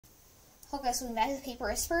Okay, so back to the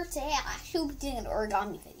paper for today. I actually will be doing an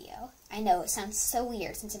origami video. I know it sounds so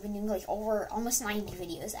weird since I've been doing like over almost 90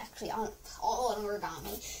 videos actually on all on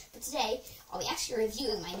origami. But today I'll be actually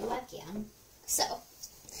reviewing my new webcam. So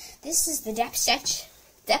this is the Depth Stretch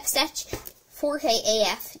 4K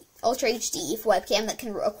AF Ultra HD webcam that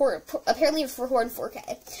can record, apparently record in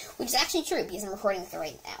 4K, which is actually true because I'm recording with it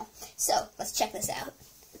right now. So let's check this out.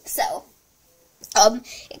 So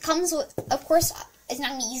it comes with, of course, it's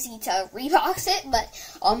not easy to rebox it, but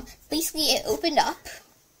basically it opened up.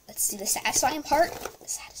 Let's do the satisfying part.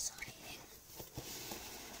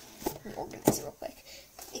 Let me organize it real quick.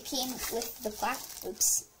 It came with the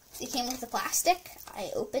It came with the plastic.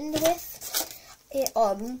 I opened with it. It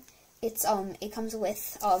comes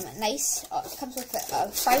with nice. It comes with a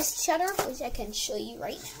privacy shutter, which I can show you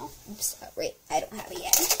right now. Oops, wait, I don't have it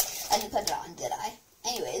yet. I didn't put it on, did I?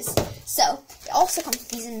 Anyways, so it also comes with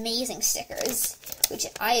these amazing stickers, which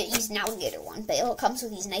I use an alligator one, but it comes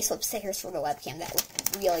with these nice lip stickers for the webcam that look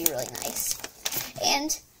really, really nice.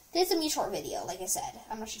 And there's a me short video, like I said.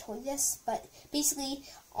 I'm not sure I told you this, but basically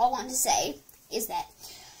all I wanted to say is that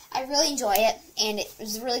I really enjoy it, and it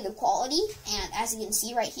was really good quality, and as you can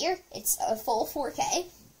see right here, it's a full 4K.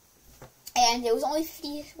 And it was only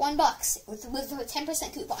 $51 with a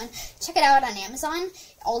 10% coupon. Check it out on Amazon.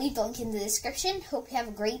 I'll leave the link in the description. Hope you have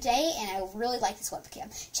a great day, and I really like this webcam.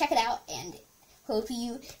 Check it out, and hope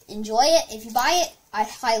you enjoy it. If you buy it, I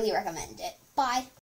highly recommend it. Bye.